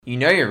You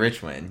know you're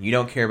rich when you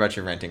don't care about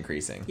your rent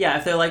increasing. Yeah,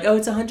 if they're like, oh,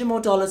 it's $100 more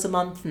a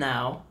month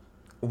now.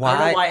 Why? I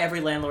don't know why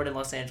every landlord in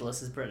Los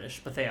Angeles is British,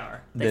 but they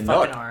are. They they're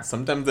fucking not. are.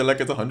 Sometimes they're like,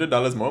 it's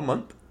 $100 more a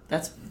month.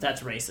 That's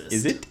racist.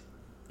 Is it?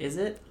 Is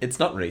it? It's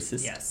not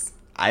racist. Yes.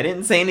 I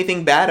didn't say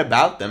anything bad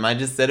about them. I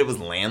just said it was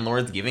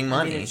landlords giving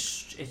money. I mean,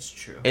 it's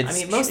true.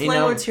 It's most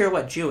landlords here are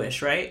what,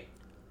 Jewish, right?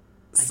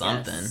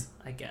 Something.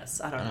 I guess.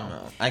 I don't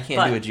know. I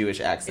can't do a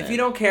Jewish accent. If you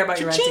don't care about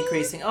your rent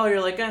increasing,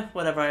 you're like,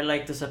 whatever, I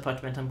like this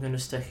apartment, I'm going to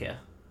stay here.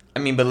 I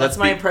mean, but that's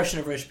my impression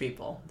of rich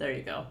people. There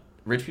you go.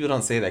 Rich people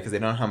don't say that because they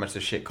don't know how much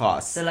their shit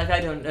costs. They're like,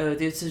 I don't know,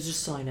 so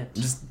just sign it.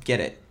 Just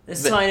get it.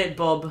 Sign it,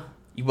 Bob.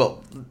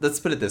 Well, let's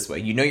put it this way.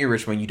 You know you're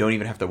rich when you don't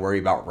even have to worry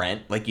about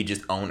rent. Like, you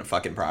just own a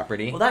fucking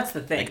property. Well, that's the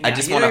thing. Like, I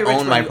just want to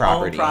own my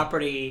property. Own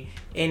property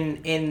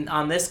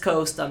on this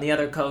coast, on the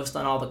other coast,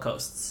 on all the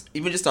coasts.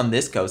 Even just on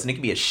this coast, and it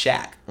could be a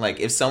shack. Like,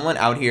 if someone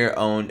out here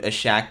owned a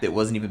shack that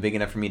wasn't even big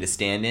enough for me to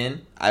stand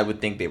in, I would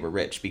think they were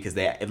rich because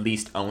they at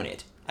least own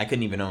it. I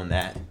couldn't even own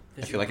that.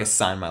 I feel like I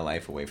signed my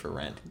life away for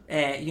rent.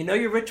 You know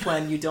you're rich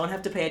when you don't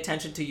have to pay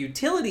attention to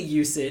utility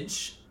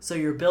usage, so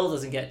your bill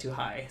doesn't get too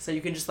high. So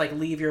you can just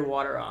leave your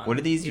water on. What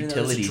are these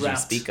utilities you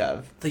speak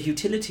of? The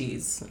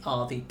utilities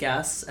are the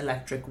gas,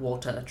 electric,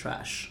 water,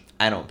 trash.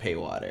 I don't pay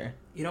water.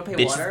 You don't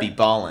pay water? Bitches be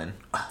ballin'.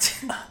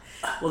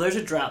 Well, there's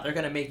a drought. They're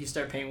going to make you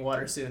start paying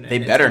water soon. They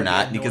better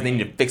not, because they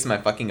need to fix my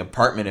fucking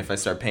apartment if I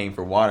start paying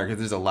for water, because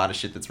there's a lot of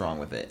shit that's wrong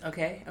with it.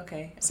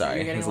 Okay.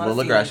 Sorry, there's a little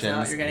aggression.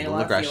 You're getting a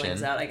lot of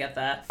feelings out. I get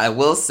that. I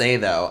will say,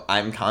 though,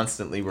 I'm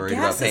constantly worried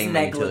about paying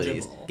my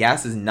utilities.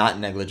 Gas is not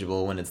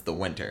negligible when it's the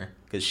winter.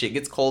 Because shit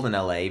gets cold in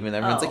LA, even though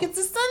everyone's like, it's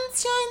a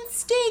sunshine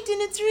state and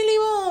it's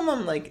really warm.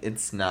 I'm like,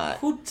 it's not.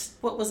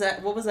 What was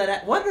that?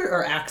 What are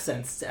our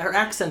accents? Our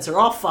accents are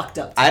all fucked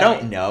up today. I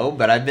don't know,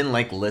 but I've been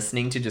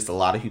listening to just a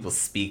lot of people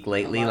speak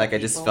lately. I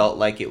just felt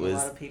like it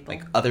was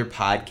other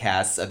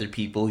podcasts, other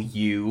people,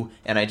 you,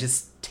 and I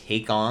just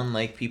take on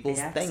people's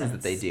things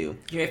that they do.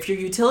 If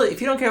you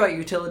don't care about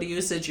utility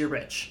usage, you're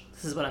rich.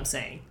 This is what I'm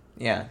saying.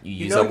 Yeah,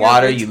 you use the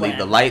water, you leave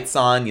the lights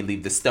on, you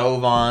leave the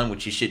stove on,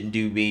 which you shouldn't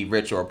do be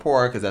rich or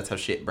poor, because that's how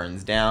shit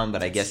burns down.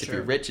 But I guess if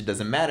you're rich, it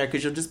doesn't matter,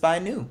 because you'll just buy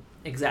new.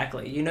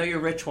 Exactly. You know you're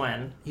rich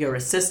when your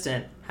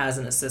assistant has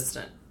an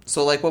assistant.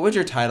 So, what would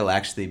your title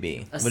actually be?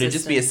 Assistant. Would it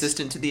just be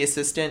assistant to the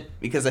assistant?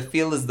 Because I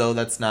feel as though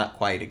that's not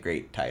quite a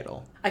great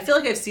title. I feel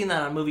like I've seen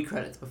that on movie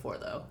credits before,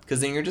 though.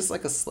 Because then you're just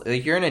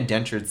you're an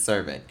indentured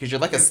servant. Because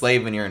you're like a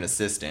slave when you're an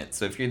assistant.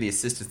 So if you're the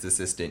assistant's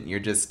assistant, you're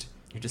just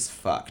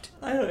fucked.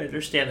 I don't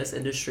understand this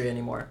industry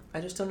anymore. I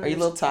just don't understand. Are you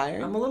a little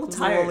tired? I'm a little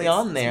tired. Only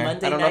on there. I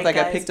don't know if that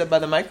got picked up by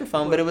the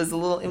microphone, but it was a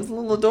little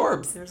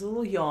adorbs. There's a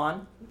little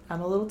yawn. I'm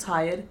a little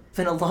tired. It's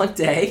been a long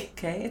day.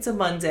 Okay, it's a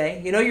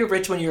Monday. You know you're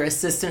rich when your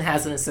assistant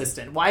has an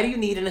assistant. Why do you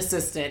need an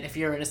assistant if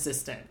you're an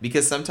assistant?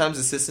 Because sometimes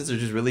assistants are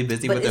just really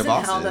busy with their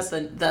bosses.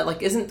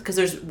 Isn't because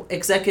there's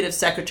executive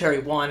secretary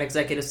 1,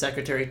 executive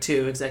secretary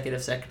 2,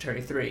 executive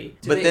secretary 3.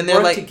 Do they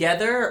work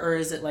together, or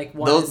is it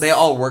one? They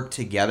all work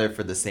together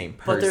for the same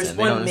person. But there's they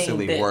one don't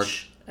necessarily main work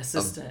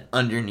assistant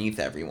underneath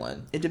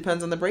everyone. It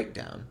depends on the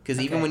breakdown.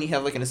 Because even when you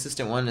have an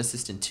assistant 1 and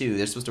assistant 2,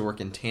 they're supposed to work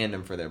in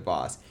tandem for their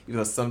boss. Even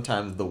though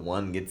sometimes the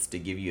one gets to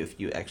give you a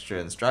few extra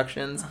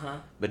instructions,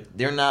 but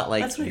they're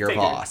not your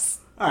boss.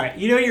 All right,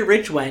 you know you're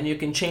rich when you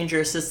can change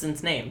your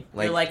assistant's name.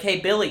 You're like, hey,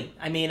 Billy.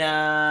 My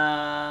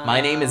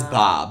name is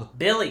Bob.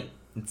 Billy.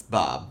 It's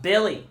Bob.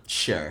 Billy.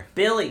 Sure.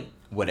 Billy.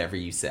 Whatever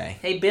you say.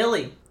 Hey,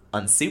 Billy.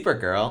 On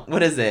Supergirl.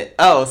 What is it?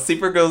 Oh,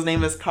 Supergirl's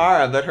name is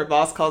Kara, but her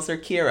boss calls her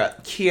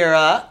Kira.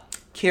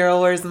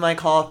 Kira, where's my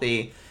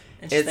coffee?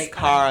 It's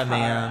Kara,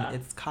 ma'am.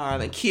 It's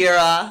Kara.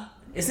 Kira!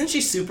 Isn't she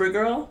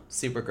Supergirl?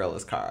 Supergirl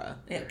is Kara.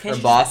 Yeah, her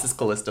boss is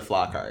Callista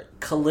Flockhart.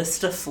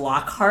 Callista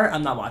Flockhart?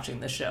 I'm not watching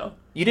this show.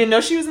 You didn't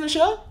know she was in the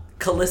show?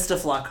 Callista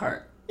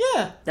Flockhart.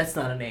 Yeah. That's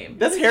not a name.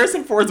 That's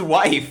Harrison Ford's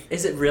wife.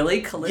 Is it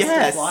really? Callista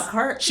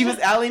Flockhart? She was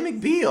Ally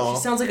McBeal.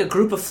 She sounds like a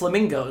group of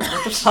flamingos.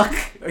 What the fuck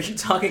are you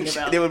talking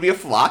about? It would be a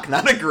flock,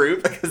 not a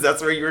group, because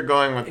that's where you were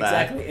going with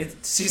that. Exactly.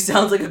 She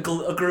sounds like a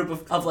group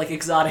of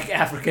exotic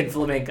African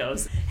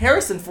flamingos.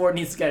 Harrison Ford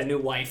needs to get a new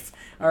wife.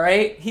 All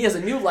right? He has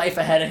a new life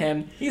ahead of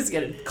him. He needs to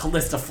get a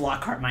Callista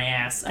Flockhart, my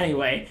ass.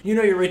 Anyway, you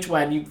know you're rich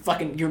when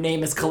your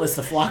name is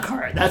Callista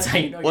Flockhart. That's how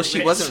you know you're rich. Well,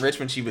 she wasn't rich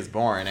when she was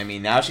born. I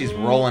mean, now she's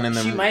rolling in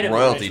them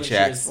royalty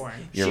checks.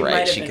 You're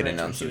right. She could have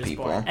known some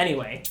people.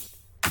 Anyway,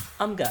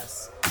 I'm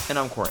Gus. And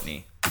I'm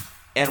Courtney.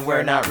 And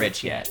we're not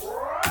rich yet.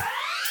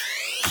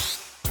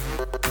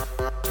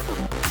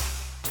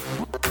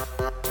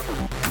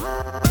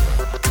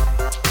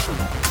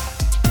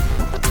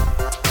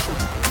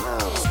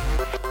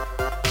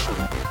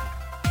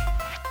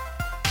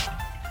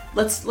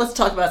 Let's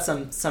talk about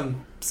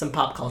some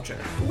pop culture.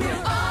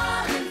 We're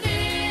all in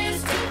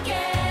this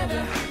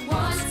together.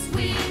 Once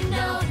we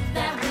know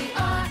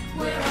that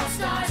we're all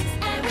stars,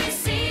 and we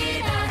see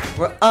that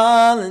we're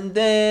all in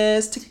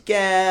this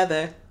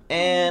together,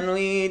 and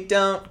we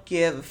don't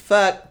give a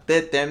fuck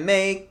that they're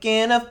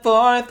making a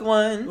 4th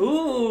one.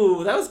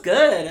 Ooh, that was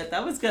good. Okay,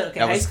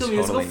 that High School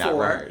totally Musical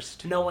 4.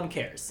 Rehearsed. No one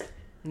cares.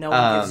 No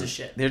one gives a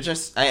shit. They're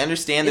just. I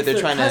understand that they're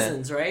trying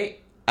cousins, right?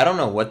 I don't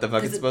know what the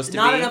fuck it's supposed to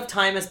not be. enough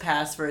time has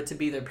passed for it to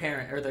be their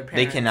parent or their They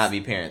parents. cannot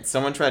be parents.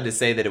 Someone tried to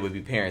say that it would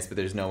be parents, but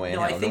there's no way in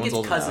No, hell. I think one's it's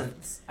old enough.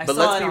 cousins. I But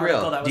saw let's an be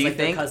article real. that was Do you like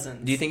they're think?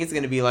 cousins. Do you think it's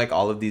gonna be like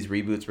all of these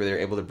reboots where they're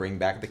able to bring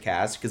back the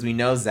cast? Because we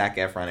know Zac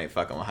Efron ain't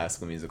fucking with High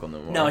School Musical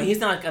no more. No, he's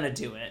not gonna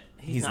do it.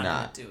 He's not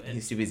gonna do it.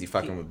 He's too busy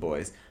fucking with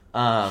boys.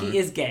 He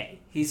is gay.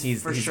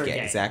 He's for sure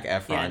gay. Zac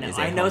Efron Yeah, no, is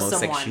a I know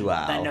homosexual.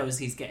 someone that knows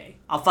he's gay.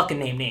 I'll fucking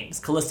name names.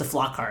 Callista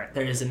Flockhart.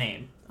 There is a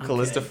name. I'm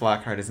Callista kidding.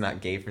 Flockhart is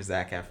not gay for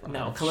Zac Efron.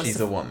 No, Callista.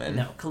 She's a woman.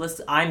 No,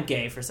 Callista. I'm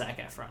gay for Zac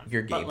Efron.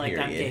 You're gay, But like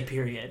I'm period. gay.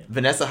 Period.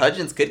 Vanessa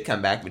Hudgens could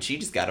come back, but she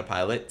just got a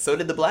pilot. So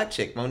did the black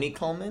chick, Monique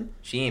Coleman.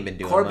 She ain't been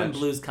doing Corbin much.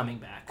 Blue's coming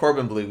back.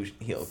 Corbin Blue,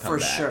 he'll come for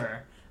back.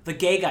 sure. The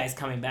gay guy's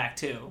coming back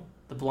too.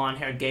 The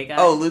blonde-haired gay guy.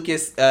 Oh,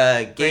 Lucas,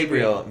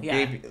 Gabriel.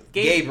 Yeah.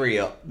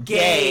 Gabriel.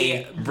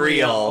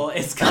 Gabriel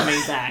is coming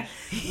back.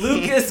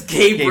 Lucas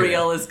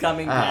Gabriel is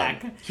coming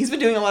back. He's been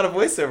doing a lot of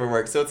voiceover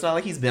work, so it's not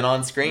like he's been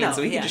on screen, No,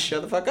 so he yeah. can just show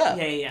the fuck up.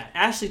 Yeah.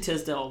 Ashley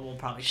Tisdale will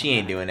probably. She come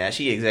ain't back. doing that.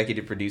 She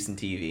executive producing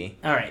TV.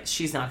 All right,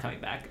 she's not coming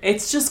back.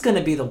 It's just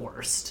gonna be the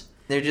worst.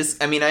 They're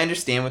just, I mean, I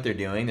understand what they're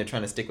doing. They're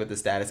trying to stick with the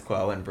status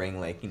quo and bring,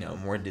 like,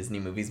 more Disney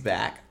movies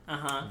back.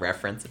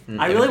 Reference.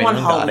 I really want anyone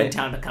got Halloween it.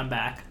 Town to come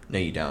back. No,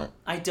 you don't.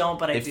 I don't,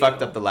 but I They do.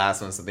 fucked up the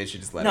last one, so they should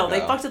just let it No, go. they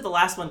fucked up the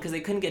last one because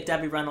they couldn't get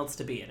Debbie Reynolds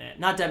to be in it.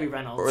 Not Debbie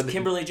Reynolds. Or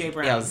Kimberly J.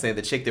 Brown. Yeah, I was saying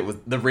the chick that was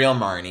the real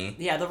Marnie.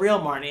 Yeah, the real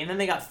Marnie, and then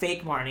they got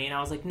fake Marnie, and I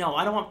was like, no,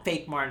 I don't want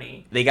fake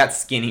Marnie. They got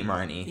skinny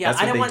Marnie. Yeah,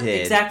 That's I what don't they want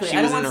did. exactly. She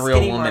I don't wasn't want a real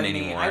skinny woman Marnie.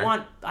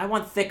 anymore. I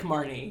want thick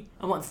Marnie.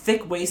 I want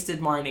thick waisted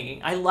Marnie.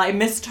 I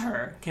missed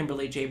her,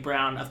 Kimberly J.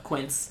 Brown of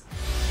Quince.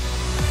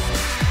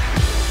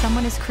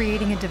 Someone is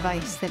creating a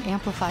device that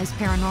amplifies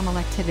paranormal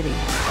activity.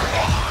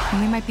 And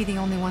we might be the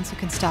only ones who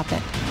can stop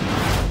it.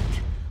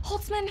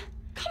 Holtzman,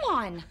 come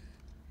on.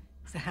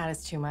 The hat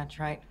is too much,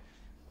 right?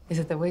 Is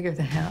it the wig or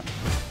the hat?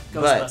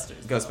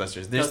 Ghostbusters.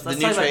 Ghostbusters. There's Let's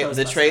the new talk about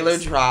the Ghostbusters. trailer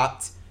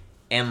dropped,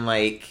 and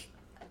like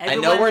I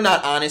know Everyone- we're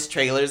not honest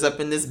trailers up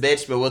in this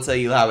bitch, but we'll tell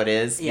you how it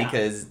is Yeah.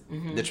 because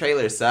the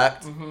trailer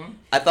sucked.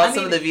 I thought I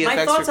some of the mean, my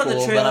VFX thoughts were on the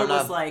cool, but trailer I'm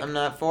not. was like- I'm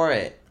not for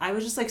it. I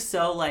was just like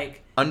so like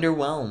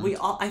Underwhelmed.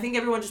 I think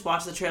everyone just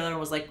watched the trailer and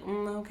was like,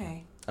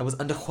 okay. I was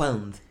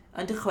underwhelmed.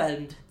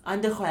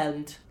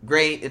 Underwhelmed.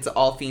 Great, it's an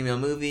all-female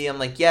movie. I'm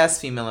like, yes,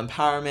 female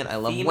empowerment. I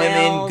love women.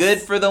 Females.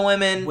 Good for the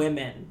women.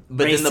 Women.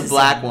 But then the Racism.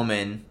 black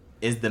woman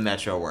is the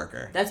metro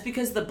worker. That's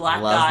because the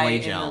black Leslie guy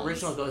in Jones. the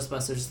original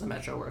Ghostbusters is the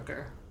Metro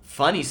worker.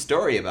 Funny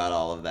story about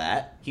all of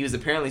that. He was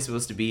apparently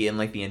supposed to be in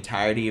like the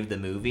entirety of the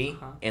movie,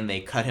 and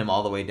they cut him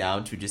all the way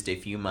down to just a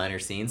few minor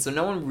scenes. So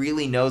no one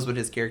really knows what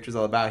his character's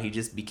all about. He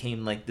just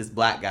became like this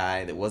black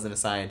guy that wasn't a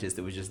scientist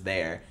that was just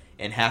there.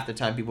 And half the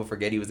time people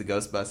forget he was a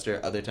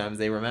Ghostbuster, other times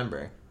they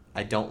remember.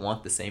 I don't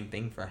want the same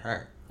thing for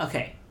her.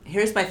 Okay,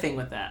 here's my thing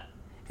with that.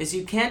 Is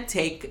you can't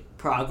take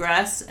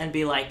progress and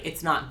be like,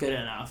 it's not good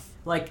enough.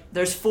 Like,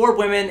 there's 4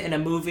 women in a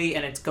movie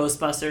and it's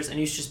Ghostbusters and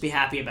you should just be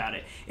happy about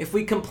it. If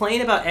we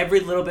complain about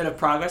every little bit of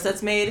progress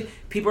that's made,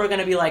 people are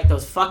going to be like,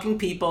 those fucking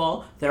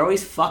people, they're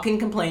always fucking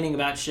complaining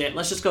about shit.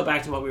 Let's just go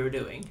back to what we were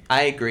doing.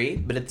 I agree,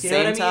 but at the You know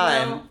same what I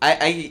mean, time,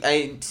 though?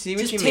 I see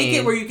what Just you take mean.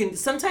 it where you can.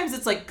 Sometimes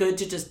it's like good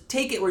to just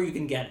take it where you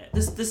can get it.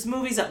 This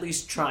movie's at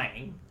least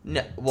trying.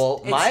 No, well,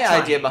 It's my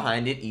trying. idea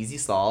behind it, easy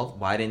solve.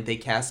 Why didn't they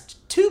cast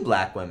 2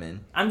 black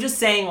women? I'm just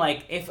saying,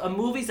 like, if a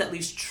movie's at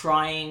least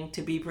trying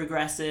to be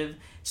progressive,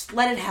 just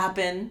let it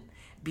happen,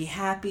 be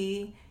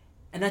happy,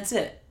 and that's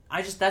it.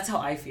 That's how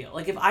I feel.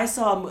 Like, if I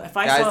saw,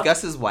 Guys,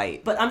 Gus is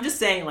white. but I'm just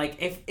saying, like,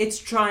 if it's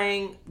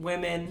trying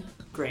women,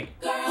 great.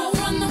 Who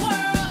run the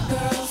world,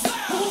 girls?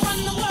 Who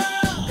run the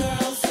world,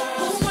 girls?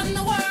 Who run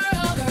the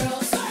world,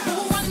 girls?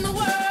 Who run the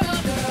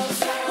world,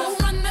 girls?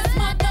 Who run this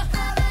mother?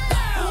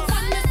 Who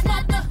run this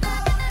mother?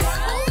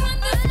 Who run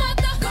this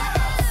mother?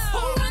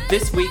 Who run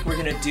This week we're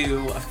gonna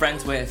do a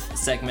Friends With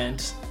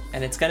segment,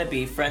 and it's gonna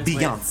be Friends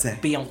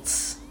Beyonce. with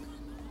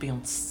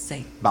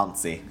Beyonce.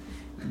 Bouncy.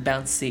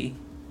 Bouncy.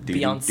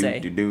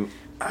 Beyonce. Do.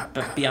 But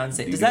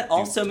Beyonce. Does that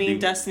also mean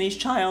Destiny's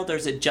Child, or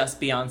is it just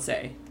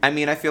Beyonce? I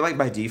mean, I feel like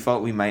by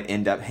default we might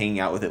end up hanging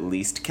out with at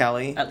least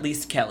Kelly. At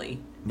least Kelly.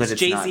 But is it's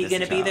Jay-Z not gonna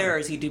Destiny's be Child. there, or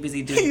is he too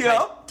busy doing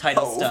Yup.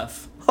 title Hope.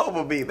 stuff? Hope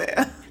will be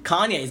there.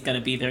 Kanye's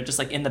gonna be there, just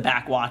like in the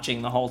back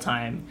watching the whole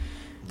time.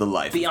 The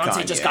life Beyonce of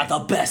Kanye. just got the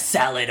best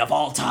salad of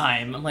all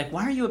time. I'm like,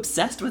 why are you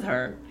obsessed with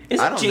her? I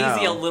Isn't don't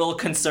Jay-Z know. a little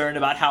concerned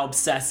about how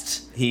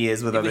obsessed He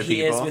is with other he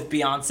people. is with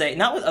Beyonce?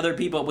 Not with other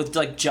people, with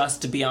like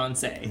just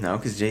Beyonce. No,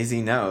 because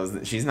Jay-Z knows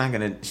that she's not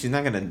gonna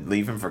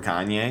leave him for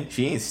Kanye.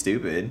 She ain't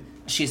stupid,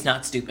 She's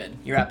not stupid.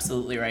 You're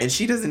absolutely right. and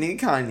she doesn't need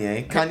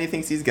Kanye. Kanye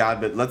thinks he's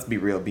God, but let's be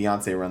real.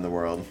 Beyonce run the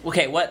world.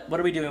 Okay, what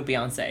are we doing with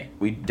Beyonce?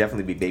 We'd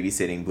definitely be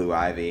babysitting Blue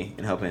Ivy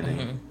and helping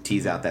to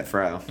tease out that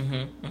fro.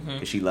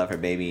 Because she loved her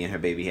baby, and her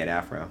baby had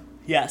afro.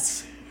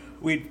 Yes.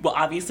 We'll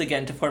obviously get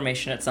into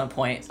formation at some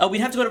point. Oh,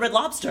 we'd have to go to Red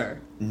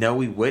Lobster. No,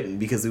 we wouldn't,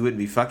 because we wouldn't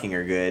be fucking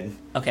her good.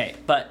 Okay,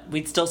 but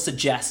we'd still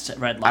suggest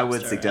Red Lobster. I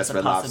would suggest as a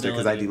Red Lobster, because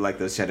I possibility. do like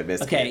those cheddar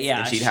biscuits. Okay, yeah,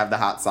 And she'd have the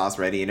hot sauce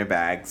ready in her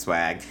bag,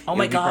 swag. Oh It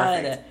my would be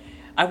god. perfect.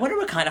 I wonder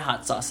what kind of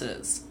hot sauce it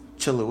is.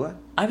 Chalua?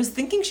 I was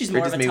thinking she's Or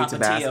more of just a maybe Tapatio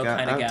Tabasco.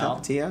 kind of gal.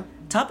 Tapatio?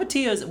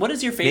 Tapatio's. What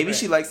is your favorite? Maybe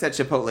she likes that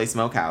Chipotle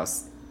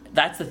Smokehouse.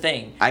 That's the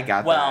thing. I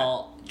got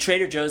Well,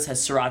 Trader Joe's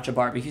has sriracha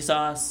barbecue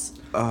sauce.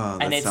 Oh,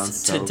 that And it's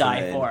sounds to so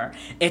die good. for.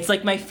 It's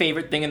like my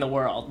favorite thing in the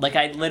world. Like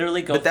I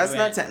literally go. But that's through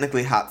not it.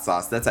 technically hot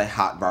sauce. That's a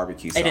hot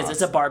barbecue sauce. It is.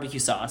 It's a barbecue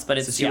sauce, but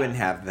it's So she yeah. wouldn't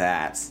have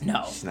that.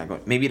 No. She's not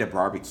going. Maybe at a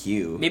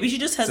barbecue. Maybe she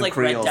just has Some like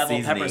Creole red devil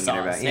seasoning pepper in her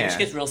sauce. bag. Maybe Yeah. she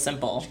gets real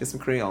simple. Get some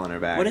Creole in her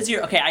bag. What is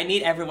your okay? I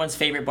need everyone's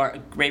favorite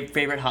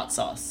favorite hot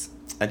sauce.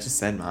 I just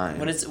said mine.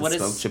 What is- It's what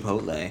is- smoked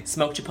Chipotle?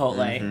 Smoked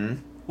Chipotle. Mm-hmm.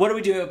 What are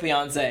we doing with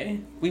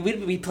Beyonce? We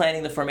would be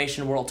planning the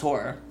Formation World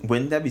Tour.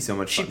 Wouldn't that be so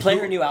much fun? She'd play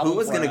her new album. Who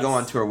was for going to us. go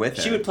on tour with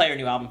her? She would play her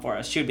new album for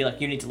us. She would be like,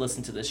 "You need to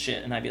listen to this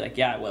shit," and I'd be like,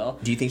 "Yeah, I will."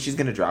 Do you think she's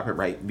going to drop it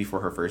right before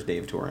her first day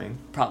of touring?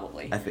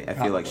 Probably. I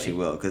feel like she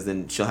will, because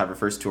then she'll have her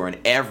first tour and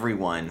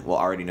everyone will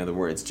already know the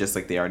words, just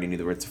like they already knew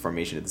the words to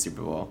Formation at the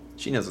Super Bowl.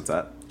 She knows what's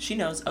up. She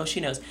knows. Oh,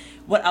 she knows.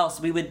 What else?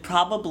 We would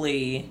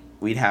probably.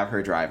 We'd have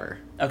her driver.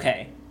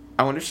 Okay.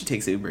 I wonder if she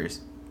takes Ubers.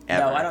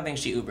 Ever. No, I don't think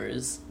she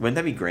Ubers. Wouldn't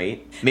that be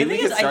great? Maybe we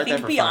thing could is, I start that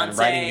think for fun, Beyonce-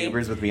 riding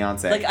Ubers with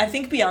Beyonce. Like, I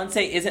think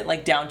Beyonce isn't,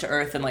 like, down to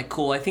earth and, like,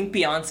 cool. I think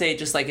Beyonce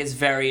just, like, is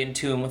very in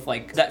tune with,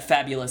 like, that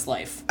fabulous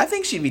life. I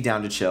think she'd be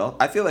down to chill.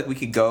 I feel like we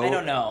could go. I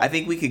don't know. I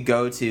think we could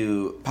go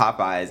to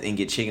Popeyes and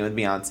get chicken with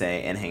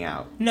Beyonce and hang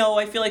out. No,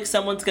 I feel like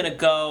someone's gonna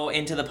go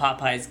into the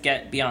Popeyes,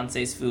 get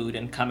Beyonce's food,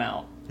 and come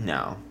out.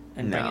 No.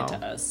 And no. bring it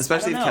to us.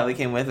 Especially I if don't know. Kelly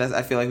came with us,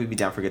 I feel like we'd be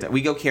down for a good time.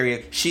 We go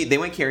karaoke. They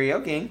went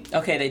karaoke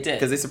Okay, they did.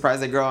 because they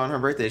surprised that girl on her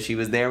birthday. She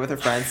was there with her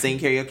friends singing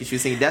karaoke. She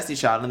was singing Destiny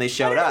Child, and they I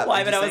showed don't know up. why,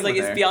 and but she I was sang like,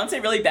 with is her.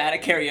 Beyonce really bad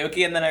at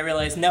karaoke? And then I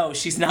realized, no,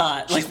 she's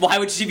not. Like, why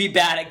would she be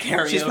bad at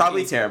karaoke? She's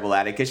probably terrible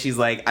at it because she's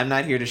like, I'm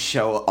not here to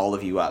show all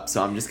of you up,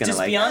 so I'm just gonna Does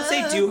like.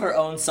 Beyonce do her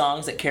own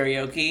songs at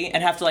karaoke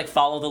and have to like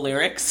follow the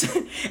lyrics?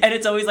 And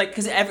it's always like,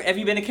 because have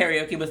you been to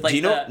karaoke with like Do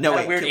you know- no, at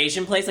wait, a weird can-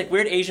 Asian place? Like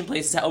weird Asian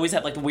places always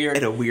have like weird.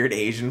 At a weird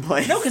Asian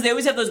place? No, because they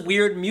always have those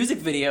weird music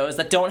videos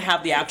that don't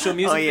have the actual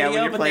music Oh yeah, video,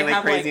 when you're but playing they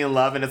like have Crazy in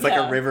Love, and it's like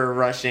yeah. a river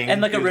rushing.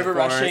 and like a through the river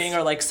forest. rushing,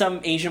 or like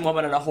some Asian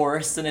woman on a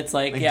horse, and it's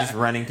like, Like, yeah, just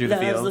running through the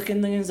Love's field.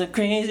 looking things so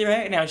crazy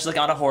right now. She's like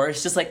on a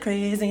horse, just like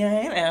crazy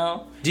right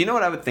now. Do you know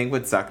what I would think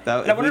would suck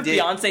though? And I If we wonder if did-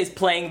 Beyonce's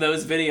playing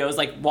those videos,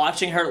 like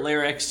watching her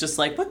lyrics, just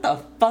like, what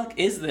the fuck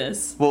is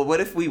this? Well,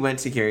 what if we went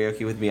to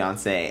karaoke with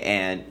Beyonce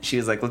and she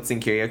was like, let's sing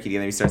karaoke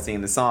together. We start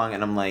singing the song,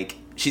 and I'm like,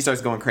 she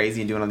starts going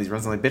crazy and doing all these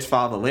runs. I'm like, bitch,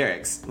 follow the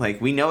lyrics.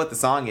 Like, we know what the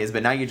song is,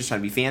 but now you're just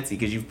trying to be fancy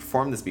because you've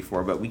performed this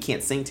before, but we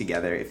can't sing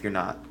together if you're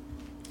not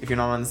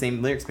on the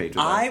same lyrics page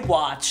with I us.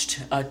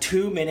 watched a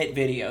 2-minute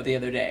video the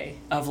other day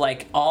of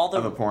like all the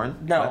Of a porn?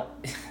 No,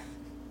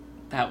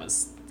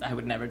 I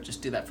would never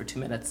just do that for 2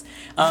 minutes.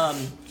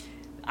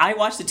 I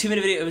watched a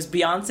 2-minute video. It was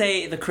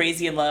Beyonce, the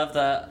Crazy in Love,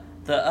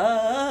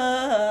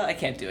 I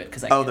can't do it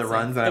because I Oh, can't the sing.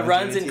 runs that I the was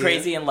runs doing in to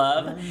Crazy in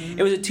Love.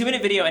 It was a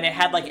 2-minute video, and it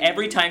had like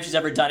every time she's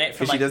ever done it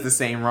from Because like she does the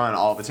same run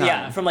all the time.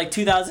 yeah, from like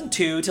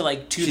 2002 to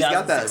like 2016. She's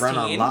got that run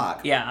on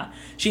lock. Yeah,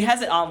 she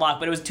has it on lock,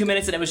 but it was 2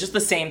 minutes, and it was just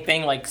the same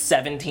thing like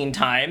 17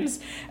 times.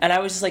 And I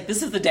was just like,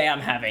 this is the day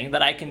I'm having,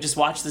 that I can just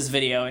watch this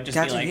video and just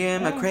Got be you like, hear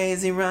my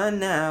crazy run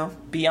now.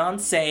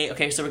 Beyonce.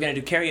 Okay, so we're gonna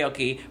do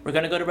karaoke. We're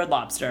gonna go to Red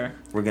Lobster.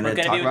 We're gonna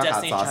talk be with about hot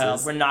Destiny sauces.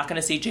 Child. We're not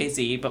gonna see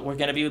Jay-Z, but we're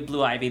gonna be with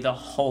Blue Ivy the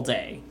whole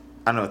day.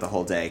 I don't know what the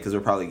whole day, because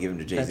we'll probably give him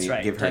to Jay-Z. That's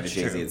right. Give her That's to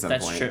Jay-Z true. at some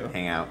That's point. true.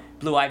 Hang out.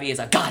 Blue Ivy is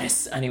a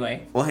goddess.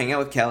 Anyway. We'll hang out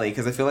with Kelly,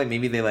 because I feel like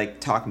maybe they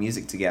like talk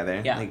music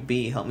together. Yeah. Like,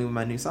 B, help me with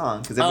my new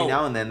song. Because every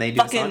now and then they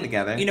do a song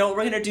together. You know what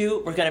we're gonna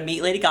do? We're gonna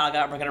meet Lady Gaga,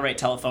 and we're gonna write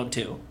Telephone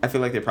 2. I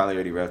feel like they probably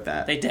already wrote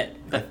that. They did,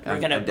 but I we're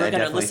gonna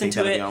definitely listen think to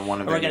that'll it, be on one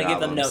of and we're their gonna new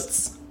give them albums.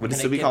 notes. Would We're it gonna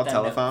still be give called them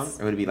Telephone? notes.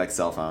 Or would it be like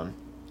Cell Phone?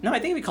 No, I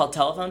think it'd be called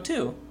Telephone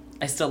 2.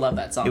 I still love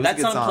that song. It was a That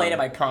good song song. played at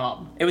my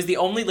prom. It was the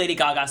only Lady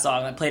Gaga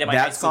song that played at my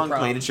high That school song prom.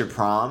 played at your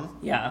prom?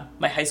 Yeah,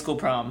 my high school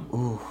prom.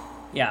 Ooh.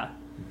 Yeah.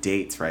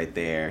 Dates right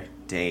there.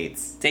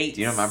 Dates. Dates.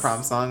 Do you know what my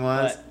prom song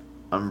was? What?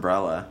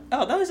 Umbrella.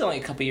 Oh, that was only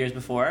a couple years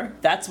before.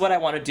 That's what I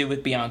want to do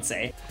with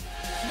Beyonce.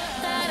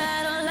 That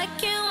I don't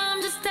like you,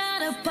 I'm just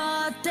at a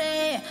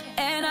party.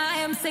 And I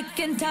am sick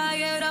and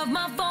tired of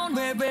my phone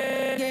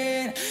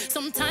ringing.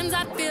 Sometimes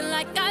I feel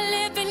like I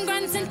live in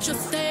Grand Central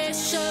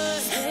Station.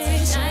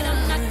 Tonight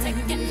I'm not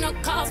taking no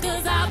calls,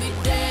 cause I'll be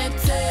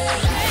dancing.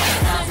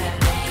 I'll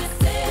be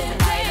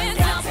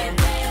dancing.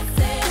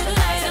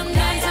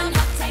 Tonight I'm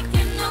not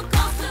taking no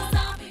calls, cause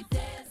I'll be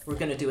dancing. We're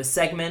gonna do a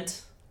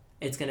segment.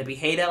 It's gonna be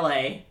Hate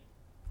LA.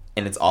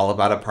 And it's all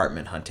about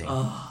apartment hunting.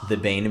 The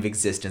bane of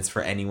existence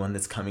for anyone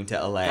that's coming to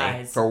LA.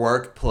 Guys. For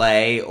work,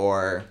 play,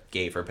 or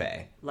gay for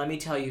pay. Let me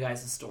tell you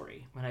guys a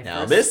story. When I Now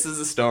first, this is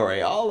a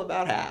story all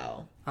about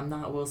how. I'm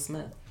not Will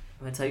Smith.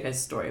 I'm gonna tell you guys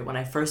a story. When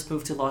I first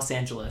moved to Los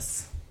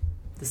Angeles,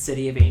 the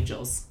city of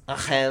angels.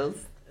 Angel.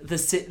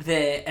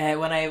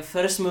 When I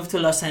first moved to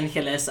Los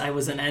Angeles, I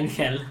was an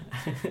angel.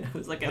 I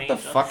was like an What the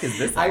angel. fuck is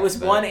this? I was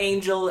accent? one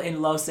angel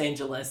in Los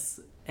Angeles,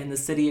 in the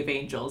city of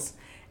angels,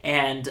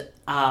 and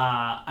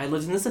I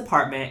lived in this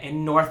apartment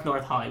in North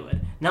Hollywood.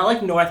 Not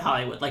like North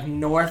Hollywood, like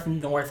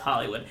North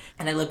Hollywood.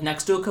 And I lived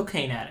next to a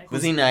cocaine addict.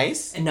 Was he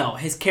nice? And no,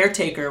 his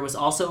caretaker was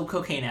also a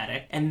cocaine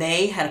addict, and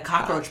they had a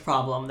cockroach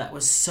problem that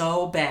was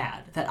so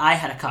bad that I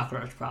had a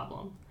cockroach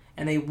problem,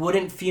 and they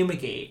wouldn't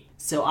fumigate.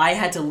 So I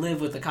had to live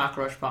with the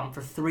cockroach problem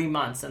for 3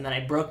 months, and then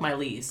I broke my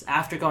lease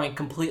after going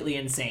completely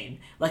insane.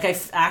 Like, I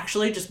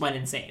actually just went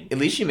insane. At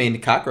least you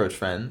made cockroach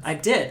friends. I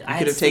did. I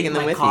could have taken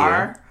them with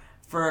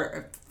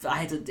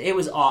it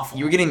was awful.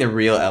 You were getting the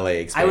real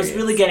LA experience. I was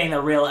really getting the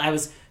real. I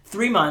was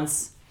 3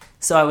 months,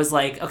 so I was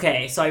like,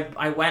 okay. So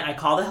I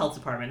called the health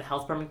department. The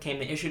health department came.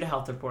 They issued a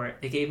health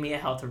report. They gave me a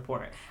health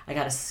report. I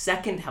got a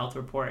second health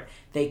report.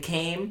 They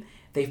came.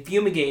 They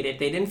fumigated.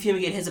 They didn't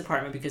fumigate his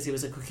apartment because he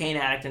was a cocaine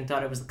addict and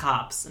thought it was the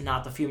cops and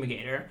not the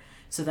fumigator.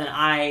 So then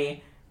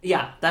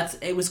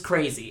it was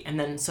crazy. And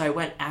then, so I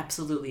went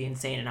absolutely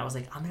insane, and I was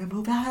like, I'm going to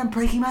move out. I'm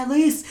breaking my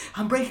lease.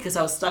 Because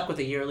I was stuck with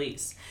a year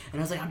lease.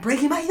 And I was like, I'm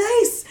breaking my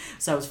lease.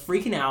 So I was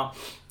freaking out.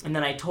 And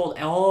then I told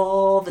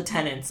all the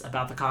tenants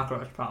about the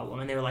cockroach problem.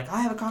 And they were like, I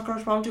have a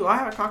cockroach problem too. I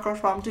have a cockroach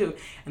problem too.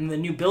 And the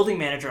new building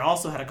manager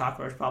also had a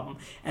cockroach problem.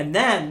 And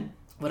then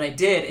what I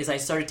did is I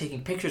started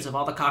taking pictures of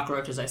all the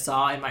cockroaches I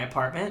saw in my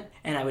apartment.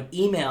 And I would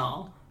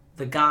email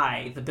the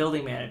guy, the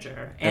building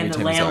manager, and the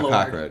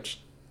landlord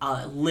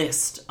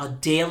a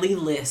daily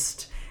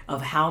list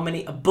of how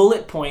many, a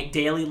bullet point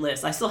daily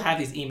list. I still have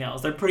these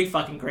emails. They're pretty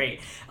fucking great.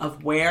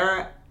 Of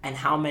where and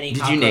how many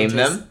cockroaches. Did you name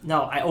them?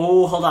 No,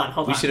 hold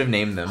on. We should have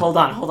named them. Hold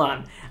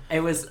on.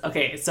 It was,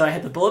 okay, so I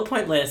had the bullet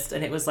point list,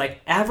 and it was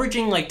like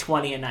averaging like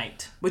 20 a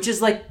night, which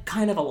is like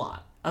kind of a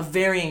lot, of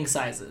varying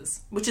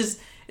sizes, which is,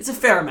 it's a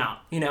fair amount,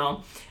 you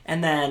know?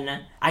 And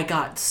then I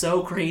got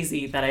so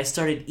crazy that I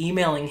started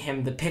emailing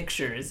him the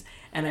pictures,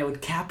 and I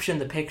would caption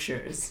the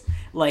pictures.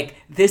 Like,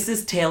 this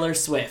is Taylor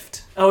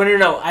Swift. Oh,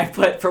 no.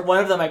 For one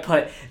of them, I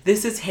put,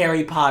 this is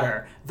Harry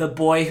Potter, the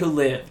boy who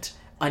lived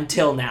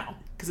until now.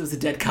 Because it was a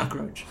dead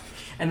cockroach.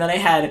 And then I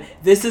had,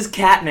 this is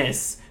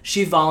Katniss.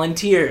 She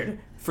volunteered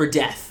for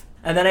death.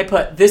 And then I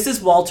put, this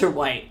is Walter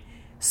White.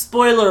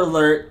 Spoiler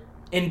alert,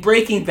 in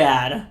Breaking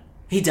Bad,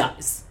 he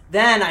dies.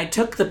 Then I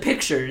took the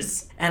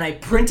pictures, and I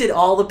printed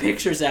all the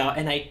pictures out,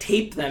 and I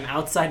taped them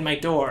outside my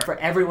door for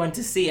everyone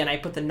to see, and I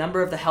put the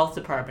number of the health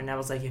department. I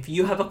was like, if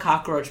you have a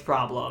cockroach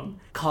problem,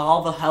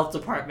 call the health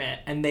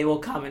department, and they will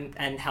come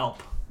and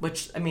help.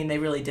 Which, I mean, they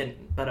really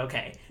didn't, but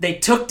okay. They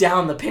took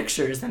down the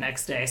pictures the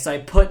next day, so I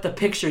put the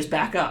pictures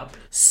back up.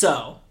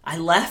 So, I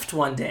left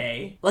one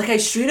day. Like, I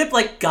straight up,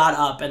 like, got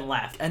up and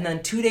left. And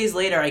then 2 days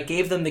later, I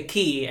gave them the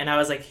key, and I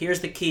was like,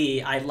 here's the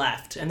key, I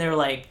left. And they were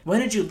like,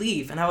 when did you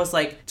leave? And I was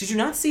like, did you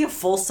not see a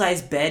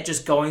full-size bed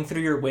just going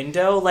through your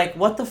window? Like,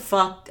 what the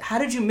fuck? How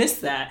did you miss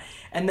that?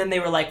 And then they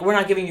were like, we're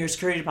not giving you your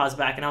security deposit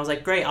back. And I was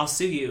like, great, I'll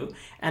sue you.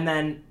 And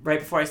then right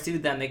before I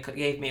sued them, they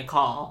gave me a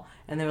call.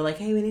 And they were like,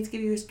 hey, we need to give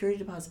you your security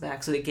deposit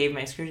back. So they gave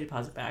my security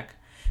deposit back.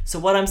 So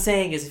what I'm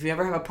saying is, if you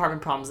ever have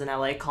apartment problems in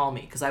LA, call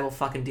me, because I will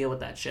fucking deal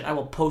with that shit. I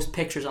will post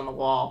pictures on the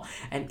wall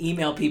and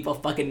email people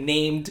fucking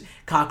named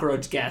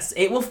cockroach guests.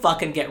 It will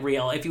fucking get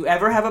real. If you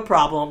ever have a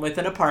problem with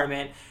an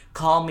apartment,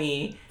 call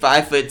me.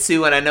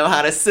 5'2" and I know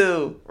how to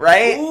sue,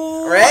 right?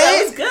 Ooh,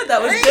 right?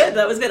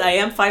 That was good. I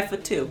am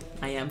 5'2".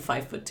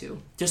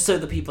 Just so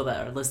the people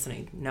that are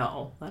listening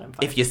know that I'm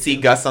 5'2". If you see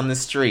Gus on the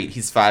street,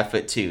 he's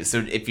 5'2".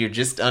 So if you're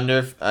just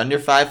under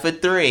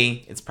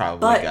 5'3", it's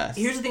probably Gus. But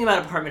here's the thing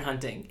about apartment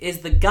hunting: is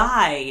the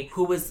guy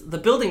who was the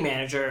building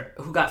manager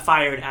who got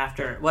fired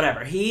after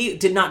whatever, he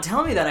did not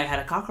tell me that I had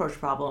a cockroach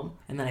problem,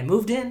 and then I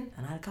moved in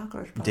and I had a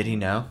cockroach problem. Did he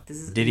know?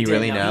 Did he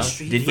really know?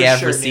 Did he for have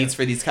sure receipts knew.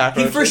 for these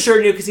cockroaches? He for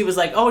sure knew, because he was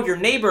like, oh, your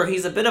neighbor,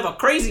 he's a bit of a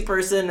crazy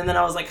person. And then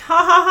I was like, ha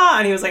ha ha.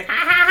 And he was like, ha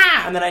ha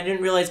ha. And then I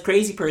didn't realize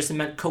crazy person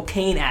meant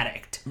cocaine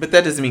addict. But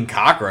that doesn't mean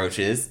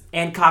cockroaches.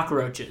 And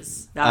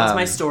cockroaches. That was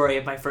my story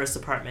of my first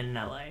apartment in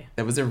LA.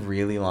 That was a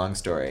really long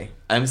story.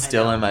 I'm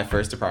still in my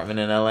first apartment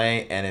in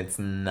LA, and it's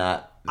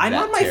not I'm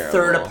that on my terrible.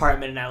 third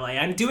apartment in LA.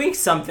 I'm doing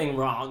something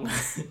wrong.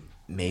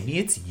 Maybe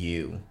it's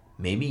you.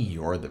 Maybe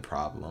you're the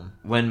problem.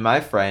 When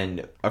a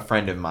friend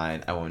of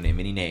mine, I won't name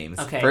any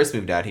names, first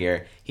moved out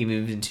here, he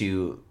moved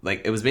into,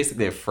 like, it was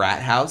basically a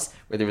frat house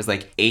where there was,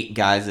 like, 8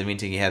 guys living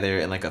together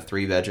in, like, a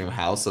 3-bedroom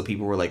house. So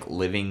people were, like,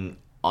 living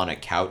on a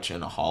couch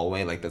in a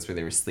hallway. Like, that's where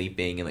they were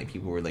sleeping. And, like,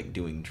 people were, like,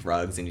 doing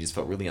drugs. And you just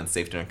felt really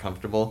unsafe and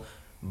uncomfortable.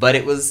 But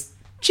it was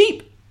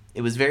cheap.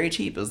 It was very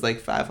cheap. It was,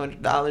 like,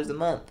 $500 a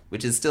month,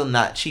 which is still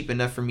not cheap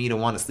enough for me to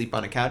want to sleep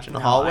on a couch in a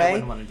hallway. I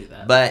wouldn't want to do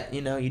that. But,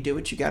 you know, you do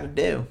what you gotta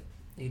do.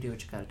 You do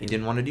what you gotta do. He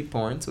didn't want to do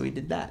porn, so he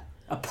did that.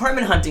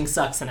 Apartment hunting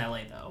sucks in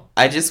LA, though.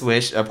 I just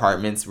wish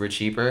apartments were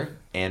cheaper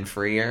and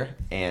freer,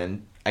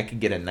 and I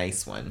could get a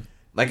nice one.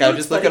 Like, I would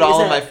just look at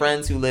all of my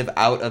friends who live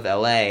out of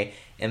LA,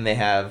 and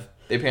they're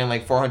paying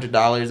like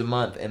 $400 a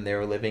month, and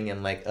they're living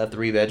in like a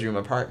 3-bedroom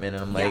apartment,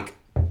 and I'm like...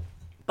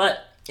 But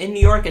in New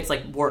York, it's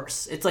like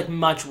worse. It's like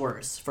much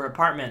worse for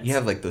apartments. You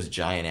have like those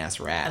giant-ass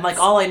rats. And like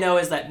all I know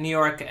is New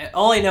York and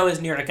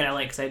LA,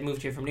 because I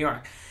moved here from New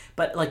York.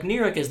 But like New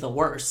York is the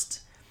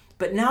worst.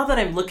 But now that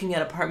I'm looking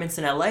at apartments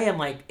in LA, I'm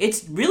like,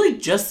 it's really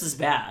just as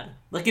bad.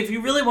 Like, if you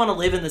really want to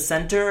live in the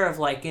center of,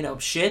 like, you know,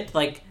 shit,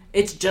 like,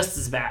 it's just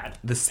as bad.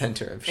 The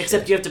center of shit.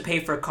 Except you have to pay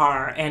for a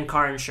car and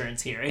car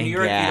insurance here. In New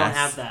York, you don't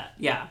have that.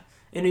 Yeah.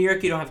 In New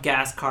York, you don't have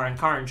gas, car, and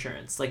car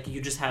insurance. Like,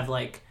 you just have,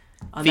 like,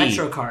 a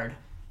Metro card.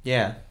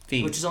 Yeah,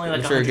 feet. which is only like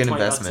I'm sure a good $120 a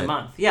investment.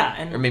 month. Yeah,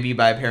 and Or maybe you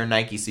buy a pair of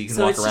Nike so you can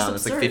so walk it's just around.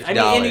 It's like absurd. $50.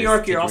 I mean, in New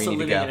York, you're Get where also you need to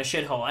living go. in a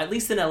shithole. At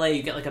least in LA,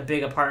 you get like a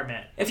big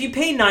apartment. If you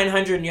pay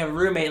 $900 and you have a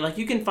roommate, like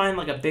you can find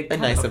like a big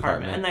kind nice of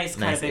apartment, a apartment. nice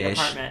kind of big Nice-ish.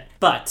 apartment.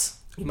 But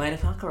you might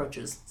have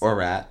cockroaches. Or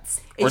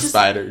rats. It's Or just-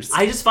 spiders.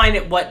 I just find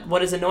it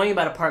what is annoying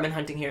about apartment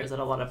hunting here is that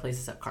a lot of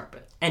places have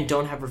carpet and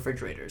don't have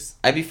refrigerators.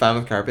 I'd be fine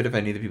with carpet if I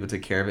knew the people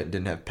took care of it and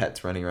didn't have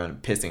pets running around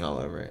and pissing all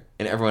over it.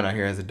 And everyone out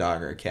here has a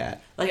dog or a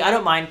cat. Like I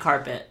don't mind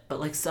carpet, but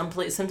like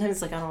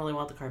sometimes like I don't really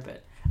want the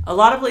carpet. A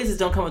lot of places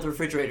don't come with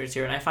refrigerators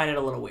here, and I find it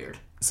a little weird.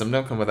 Some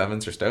don't come with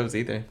ovens or stoves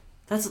either.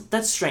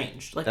 That's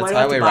strange. Like That's why do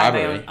I have to highway buy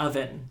robbery. my own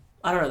oven?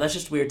 I don't know. That's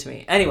just weird to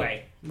me.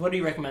 Anyway, what do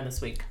you recommend this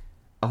week?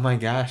 Oh my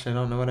gosh, I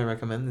don't know what I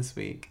recommend this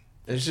week.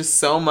 There's just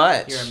so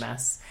much. You're a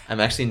mess.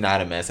 I'm actually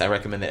not a mess. I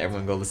recommend that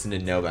everyone go listen to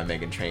No by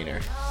Meghan Trainor.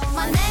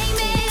 My name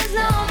is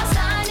no, my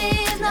sign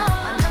is no,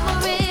 my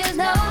number is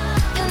no.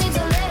 You need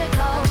to let it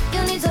go.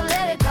 You need to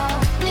let it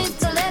go. Need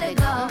to let it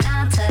go.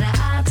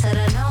 I to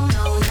the no,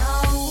 no,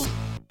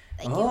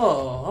 no.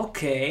 Oh,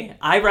 okay.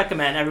 I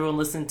recommend everyone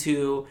listen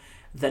to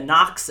the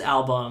Knox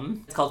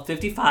album. It's called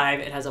 55.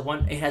 It has a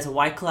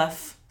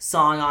Wyclef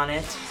song on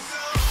it.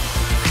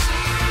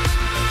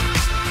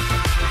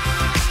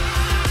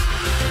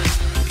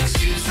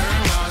 Excuse her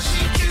while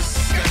she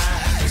kisses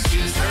Sky.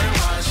 Excuse her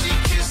while she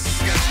kisses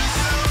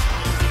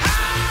Sky.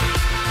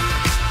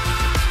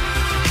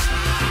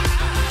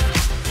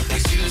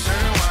 Excuse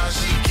her while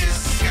she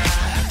kisses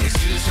Sky.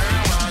 Excuse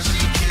her while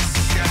she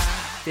kisses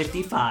Sky.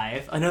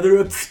 55. Another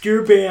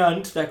obscure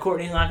band that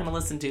Courtney's not going to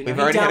listen to. We've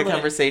already had a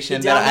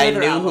conversation that I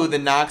knew who the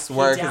Knox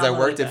were because I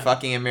worked at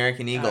fucking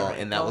American Eagle, Alright,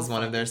 and that go was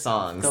one of their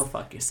songs. Go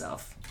fuck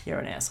yourself. You're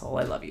an asshole.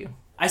 I love you.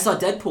 I saw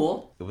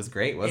Deadpool. It was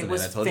great, wasn't it? It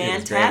was I told you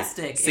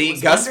fantastic. it It was great. See,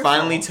 was Gus wonderful.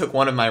 finally took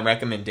one of my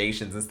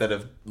recommendations instead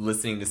of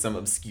listening to some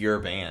obscure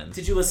band.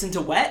 Did you listen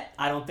to Wet?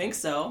 I don't think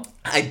so.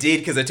 I did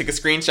because I took a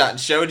screenshot and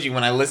showed you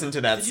when I listened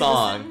to that Did you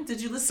song. listen?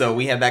 Did you listen? So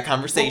we had that What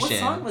conversation.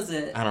 song was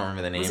it? I don't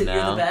remember the name Was it now.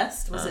 You're the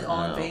Best? Was I it don't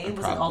All in know. Vain?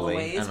 Was it All the Probably.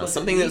 Ways? I don't know. Was it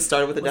Something Deep? that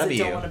started with a Was W.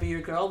 it Don't Want to Be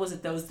Your Girl? Was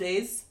it Those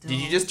Days? Did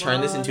you just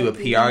turn this into a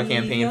Don't PR wanna be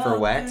campaign for your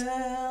Wet?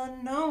 girl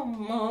no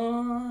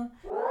more.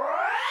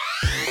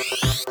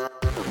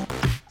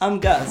 I'm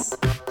Gus.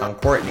 I'm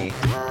Courtney,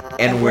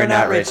 and we're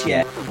not rich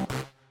yet.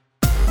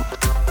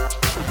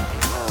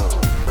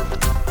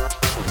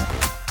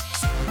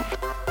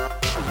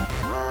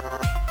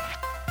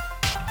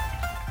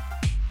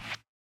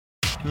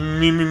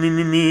 Me, me, me,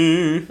 me,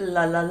 me.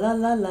 La la la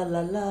la la la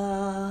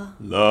la.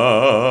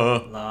 La,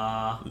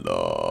 La.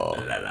 la,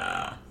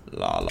 la,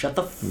 la. Shut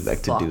the You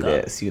like to fuck do up.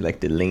 this. You like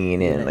to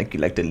lean in, like you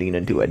like to lean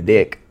into a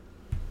dick.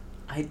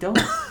 I don't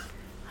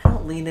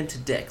lean into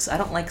dicks. I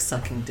don't like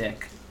sucking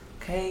dick.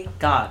 Okay?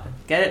 God,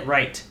 get it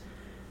right.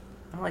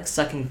 I don't like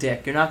sucking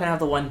dick. You're not gonna have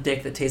the one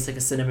dick that tastes like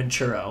a cinnamon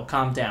churro.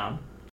 Calm down.